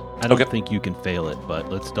first. I don't Okay. think you can fail it, but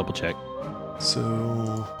let's double check. So,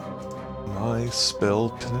 my spell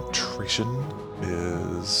penetration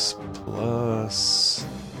is plus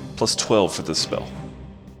 12 for this spell.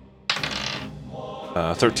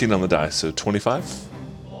 13 on the die, so 25.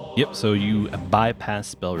 Yep, so you bypass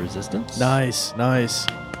spell resistance. Nice.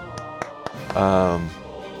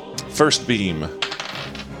 First beam.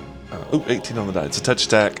 18 on the die. It's a touch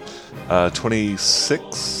attack.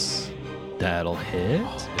 26. That'll hit.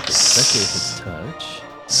 Especially if it's touch.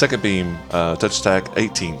 Second beam, touch attack,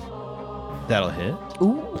 18. That'll hit.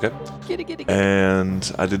 Ooh. Okay. Get it. And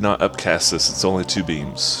I did not upcast this. It's only 2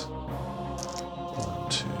 beams. 1,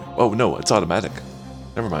 2. Oh, no, it's automatic.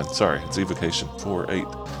 Never mind. Sorry. It's evocation. 4, 8.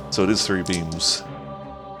 So it is 3 beams.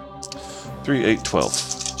 3, 8, 12.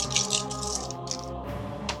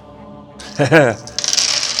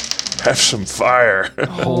 Have some fire.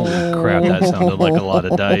 Holy crap, that sounded like a lot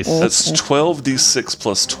of dice. That's 12d6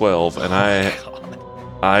 plus 12, and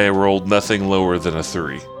I rolled nothing lower than a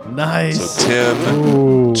 3. Nice. So 10,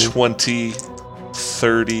 Ooh. 20,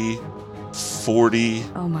 30, 40,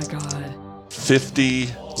 Oh my god.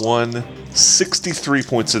 51, 63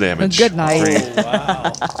 points of damage. Good night.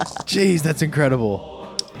 Jeez, that's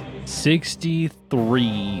incredible.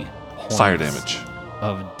 63 points Fire damage.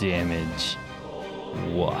 of damage.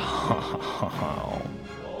 Wow.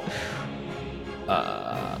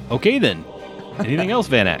 Okay then. Anything else,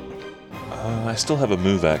 Vanak? I still have a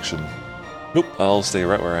move action. Nope, I'll stay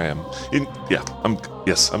right where I am. I'm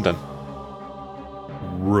done.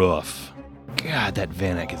 Rough. God, that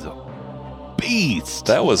Vanak is a beast.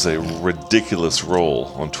 That was a ridiculous roll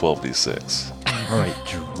on 12d6. All right,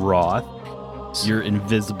 Droth. You're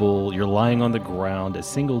invisible. You're lying on the ground, a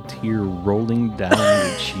single tear rolling down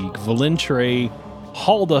your cheek. Valentre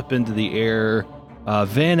hauled up into the air.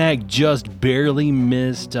 Vanak just barely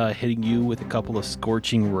missed hitting you with a couple of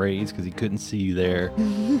scorching rays because he couldn't see you there.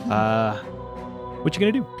 What you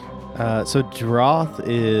gonna do? So Droth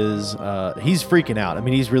is he's freaking out. I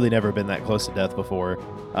mean, he's really never been that close to death before.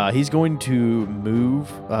 He's going to move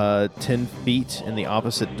 10 feet in the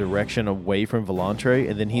opposite direction away from Volantre,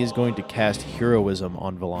 and then he is going to cast Heroism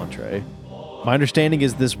on Volantre. My understanding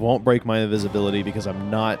is this won't break my invisibility because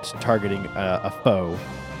I'm not targeting a foe.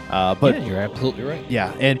 But yeah, you're absolutely right.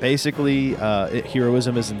 yeah, and basically,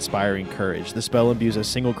 heroism is inspiring courage. The spell imbues a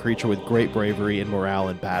single creature with great bravery and morale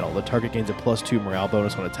in battle. The target gains a +2 morale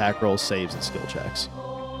bonus on attack rolls, saves, and skill checks.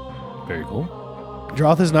 Very cool.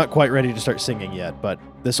 Droth is not quite ready to start singing yet, but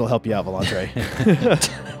this will help you out, Volantre.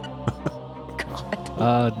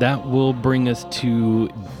 That will bring us to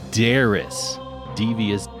Darius.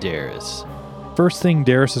 Devious Darius. First thing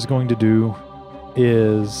Darius is going to do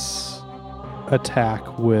is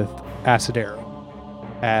attack with Acid Arrow,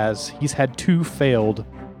 as he's had 2 failed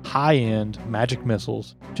high-end magic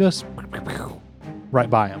missiles just right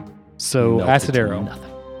by him. So Melted Acid to Arrow.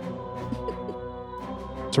 nothing.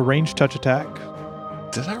 It's a ranged touch attack.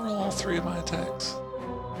 Did I roll all 3 of my attacks?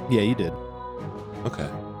 Yeah, you did. Okay.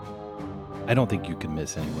 I don't think you can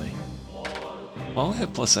miss anyway. I only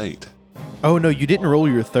have +8. Oh, no, you didn't roll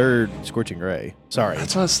your third Scorching Ray. Sorry.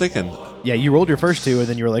 That's what I was thinking. Yeah, you rolled your first 2, and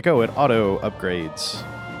then you were like, oh, it auto upgrades.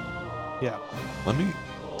 Yeah. I'm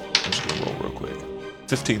just going to roll real quick.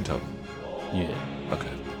 15 total. You hit. Okay.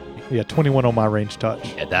 Yeah, 21 on my ranged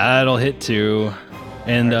touch. Yeah, that'll hit too.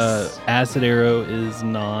 And Acid Arrow is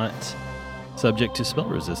not subject to spell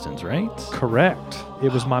resistance, right? Correct.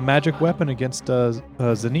 It was my magic weapon against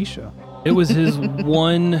Zanisha. It was his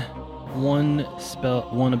one spell,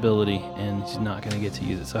 one ability, and he's not going to get to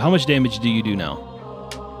use it. So how much damage do you do now?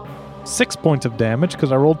 6 points of damage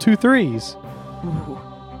because I rolled 2 3s. Ooh.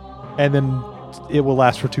 And then it will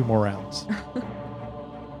last for 2 more rounds.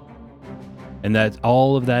 And that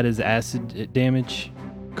all of that is acid damage?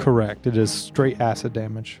 Correct. It is straight acid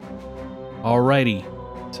damage. Alrighty.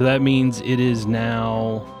 So that means it is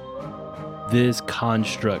now this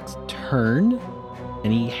construct's turn,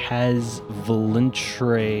 and he has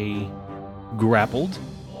Valentre grappled,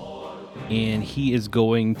 and he is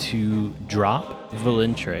going to drop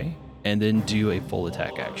Valentre and then do a full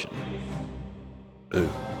attack action. Ooh.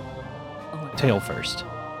 Oh my tail first.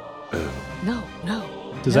 No.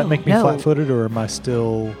 Does that make me no. flat-footed, or am I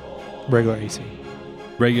still regular AC?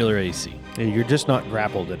 Regular AC. Yeah, you're just not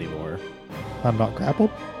grappled anymore. I'm not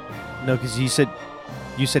grappled? No, because you said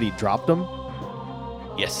he dropped them.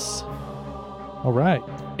 Yes. All right.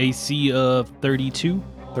 AC of 32.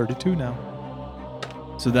 32 now.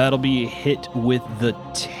 So that'll be a hit with the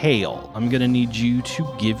tail. I'm going to need you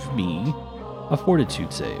to give me a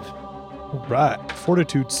fortitude save. All right.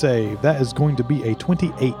 Fortitude save. That is going to be a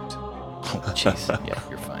 28. Oh, jeez. Yeah,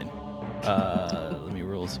 you're fine. Let me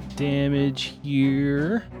roll some damage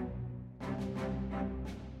here.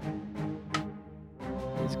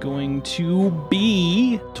 It's going to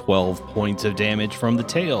be 12 points of damage from the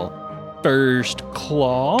tail. First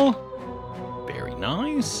claw. Very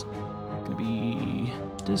nice. Gonna be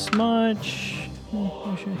this much.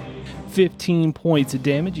 15 points of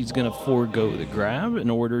damage. He's gonna forego the grab in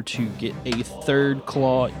order to get a third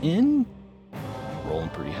claw in. Rolling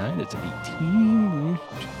pretty high. That's an 18.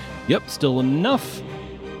 Yep, still enough.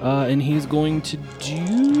 And he's going to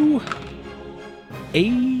do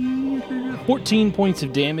 14 points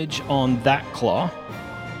of damage on that claw.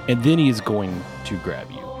 And then he's going to grab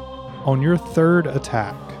you. On your third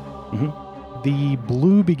attack, Mhm. the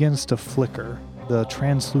blue begins to flicker. The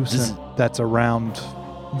translucent that's around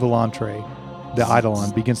Volantre, the Eidolon,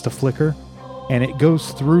 begins to flicker, and it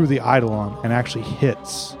goes through the Eidolon and actually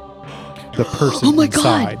hits the person Oh my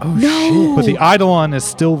inside. god! No. But the Eidolon is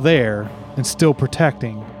still there and still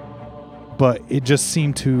protecting, but it just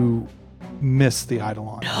seemed to miss the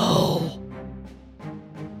Eidolon. No.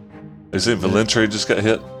 Is it Valentre just got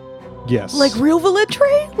hit? Yes. Like real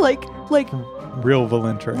Valentre? Like real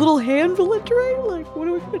Volantre. little hand Valentre? Like what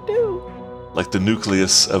are we gonna do? Like the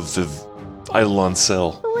nucleus of the Eidolon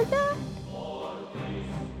cell. Oh my god!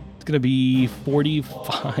 It's going to be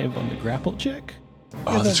 45 on the grapple check.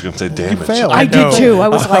 Oh, I thought you were going to say damage. failed. I know. did too. I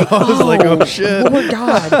was like, I was like, oh, shit. Lord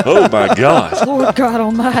God, Oh my god. Lord God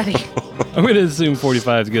Almighty. I'm going to assume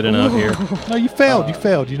 45 is good enough here. No, you failed. You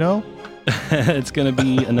failed, you know? It's going to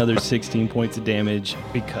be another 16 points of damage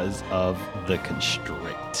because of the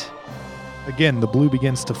constrict. Again, the blue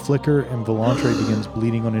begins to flicker and Volantre begins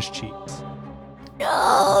bleeding on his cheeks.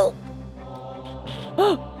 No!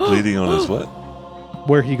 Bleeding on his what?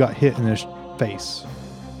 Where he got hit in his face.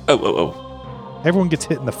 Oh. Everyone gets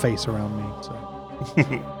hit in the face around me,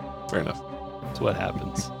 so. Fair enough. That's what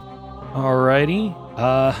happens. Alrighty.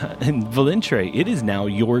 And Valentre, it is now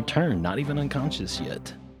your turn. Not even unconscious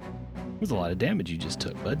yet. There's a lot of damage you just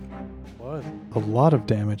took, bud. What? A lot of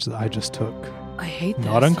damage that I just took. I hate this.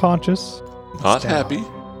 Not unconscious. Not Down. happy.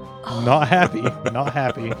 Not happy. Not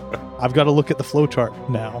happy. I've got to look at the flowchart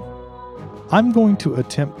now. I'm going to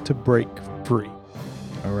attempt to break free.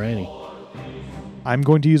 Alrighty. I'm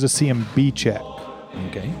going to use a CMB check,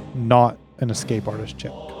 Okay. not an escape artist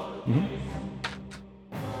check. Mhm.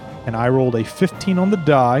 And I rolled a 15 on the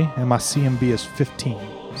die, and my CMB is 15.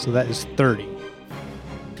 So that is 30.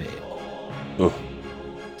 Fail. Oh,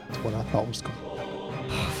 That's what I thought was going to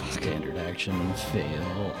happen. Standard action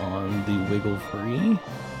fail on the wiggle free.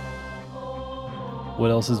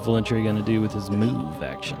 What else is Valentre going to do with his move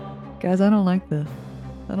action? Guys, I don't like this.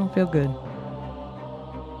 I don't feel good.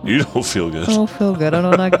 you don't feel good. I don't feel good. I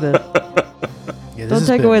don't like this. Yeah, this Don't has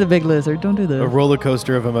take been away the big lizard. Don't do this. a roller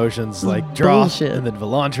coaster of emotions, is like Droth bullshit. and then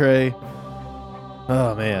Volantre.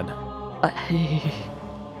 Oh man.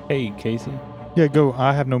 Hey, Casey. Yeah, go.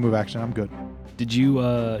 I have no move action. I'm good. Did you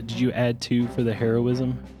add 2 for the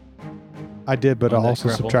heroism? I did, but I On that also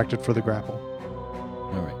grapple? subtracted for the grapple.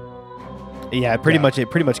 All right. Yeah, it pretty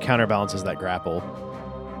much counterbalances that grapple.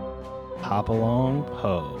 Hop along,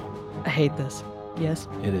 Poe. I hate this. Yes.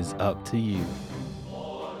 It is up to you.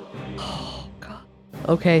 Oh, God.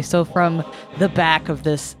 Okay, so from the back of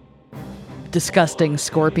this disgusting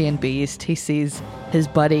scorpion beast, he sees his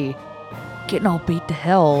buddy getting all beat to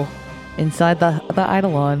hell inside the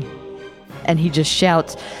Eidolon. And he just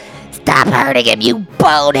shouts, Stop hurting him, you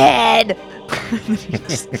bonehead! he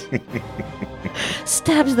just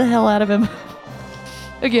stabs the hell out of him.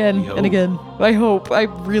 Again We and hope. again. I hope. I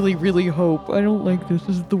really, really hope. I don't like this.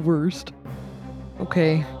 This is the worst.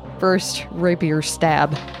 Okay. First, rapier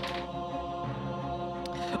stab.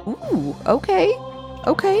 Ooh, okay.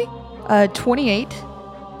 Okay. 28.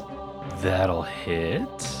 That'll hit.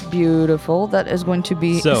 Beautiful. That is going to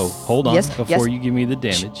be... So, hold on Yes, before yes. you give me the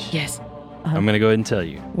damage. Yes. I'm going to go ahead and tell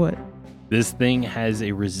you. What? This thing has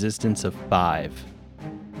a resistance of 5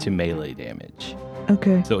 to melee damage.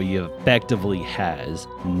 Okay. So he effectively has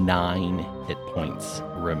 9 hit points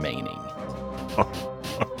remaining. Are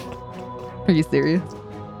you serious?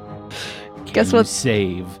 Can Guess you what?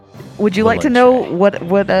 save would you like to know what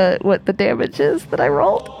the damage is that I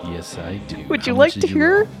rolled? Yes, I do. Would you How like much to did you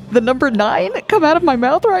hear roll? the number 9 come out of my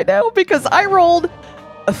mouth right now? Because I rolled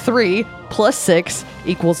a 3 plus 6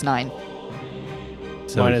 equals 9.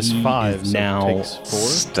 So Minus he 5 is so now takes 4.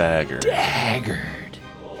 Staggered. staggered.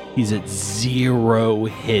 He's at 0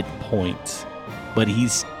 hit points, but he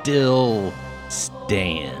still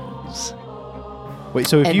stands. Wait,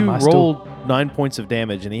 so if And you am I still- rolled 9 points of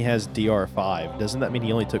damage and he has DR 5, doesn't that mean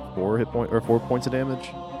he only took 4 hit point or 4 points of damage?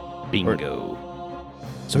 Bingo.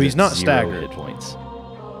 So he's at not 0 staggered. hit points.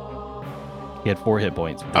 He had 4 hit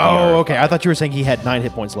points. with the Oh, DR. okay. I thought you were saying he had 9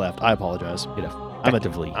 hit points left. I apologize. He had I'm a-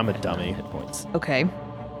 effectively I'm a had dummy. 9 hit points. Okay.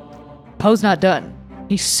 Poe's not done.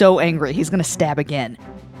 He's so angry. He's going to stab again.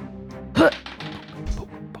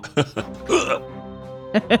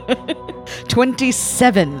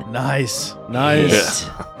 27. Nice. Nice.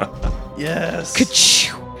 Yeah. Yes.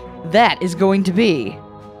 Ka-chew. That is going to be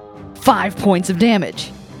 5 points of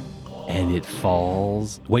damage. And it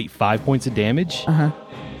falls. Wait, 5 points of damage? Uh-huh.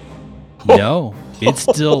 No, it's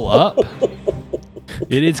still up.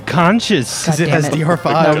 It is conscious. God it damn has it.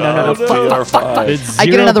 DR5. No. DR5. It's I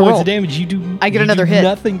get 0 another points roll. of damage. You do. I get you another do hit.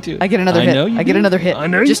 Nothing to it. I get another hit. know you I get do. another hit. I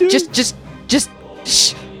know you just, do. just,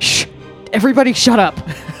 shh. Everybody shut up.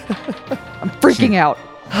 I'm freaking out.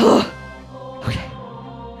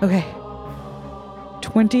 Okay.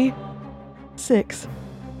 26.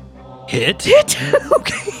 Hit. Hit.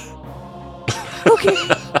 Okay.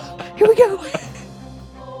 Here we go.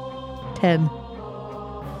 10.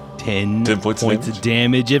 10 10 points of of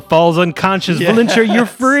damage. It falls unconscious. Valentia, you're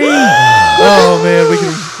free. Oh man, we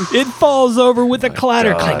can. It falls over with a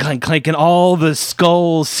clatter, God. clank, clank, clank, and all the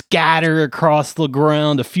skulls scatter across the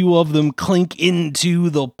ground. A few of them clink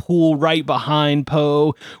into the pool right behind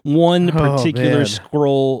Poe. One Oh, particular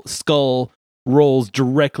man. skull rolls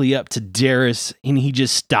directly up to Darius, and he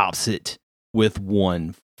just stops it with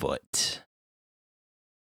 1 foot.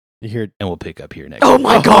 You hear? And we'll pick up here next. Oh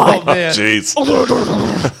my god. man. Jeez.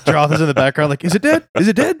 Droth is in the background, like, is it dead? Is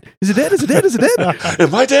it dead? Is it dead? Is it dead? Is it dead?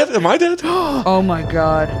 Am I dead? Am I dead? Oh my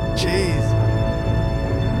god. Jeez.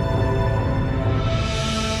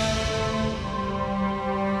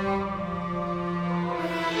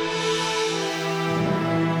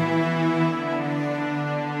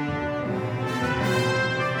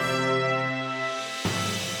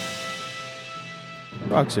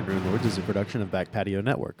 Rocks and Rune Lords is a production of Back Patio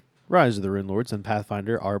Network. Rise of the Rune Lords and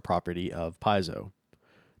Pathfinder are property of Paizo.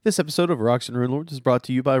 This episode of Rocks and Rune Lords is brought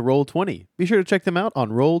to you by Roll20. Be sure to check them out on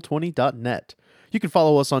roll20.net. You can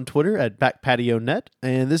follow us on Twitter at BackPatioNet,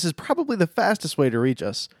 and this is probably the fastest way to reach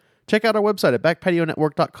us. Check out our website at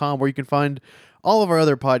backpationetwork.com where you can find all of our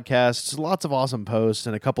other podcasts, lots of awesome posts,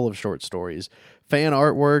 and a couple of short stories, fan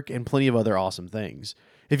artwork, and plenty of other awesome things.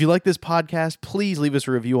 If you like this podcast, please leave us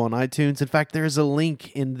a review on iTunes. In fact, there's a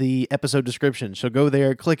link in the episode description, so go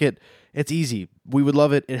there, click it. It's easy. We would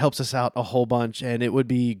love it. It helps us out a whole bunch, and it would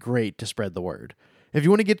be great to spread the word. If you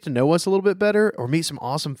want to get to know us a little bit better or meet some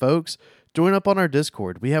awesome folks, join up on our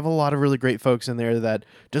Discord. We have a lot of really great folks in there that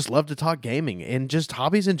just love to talk gaming and just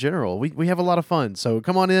hobbies in general. We have a lot of fun. So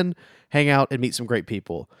come on in, hang out, and meet some great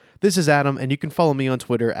people. This is Adam, and you can follow me on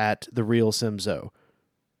Twitter at TheRealSimZo.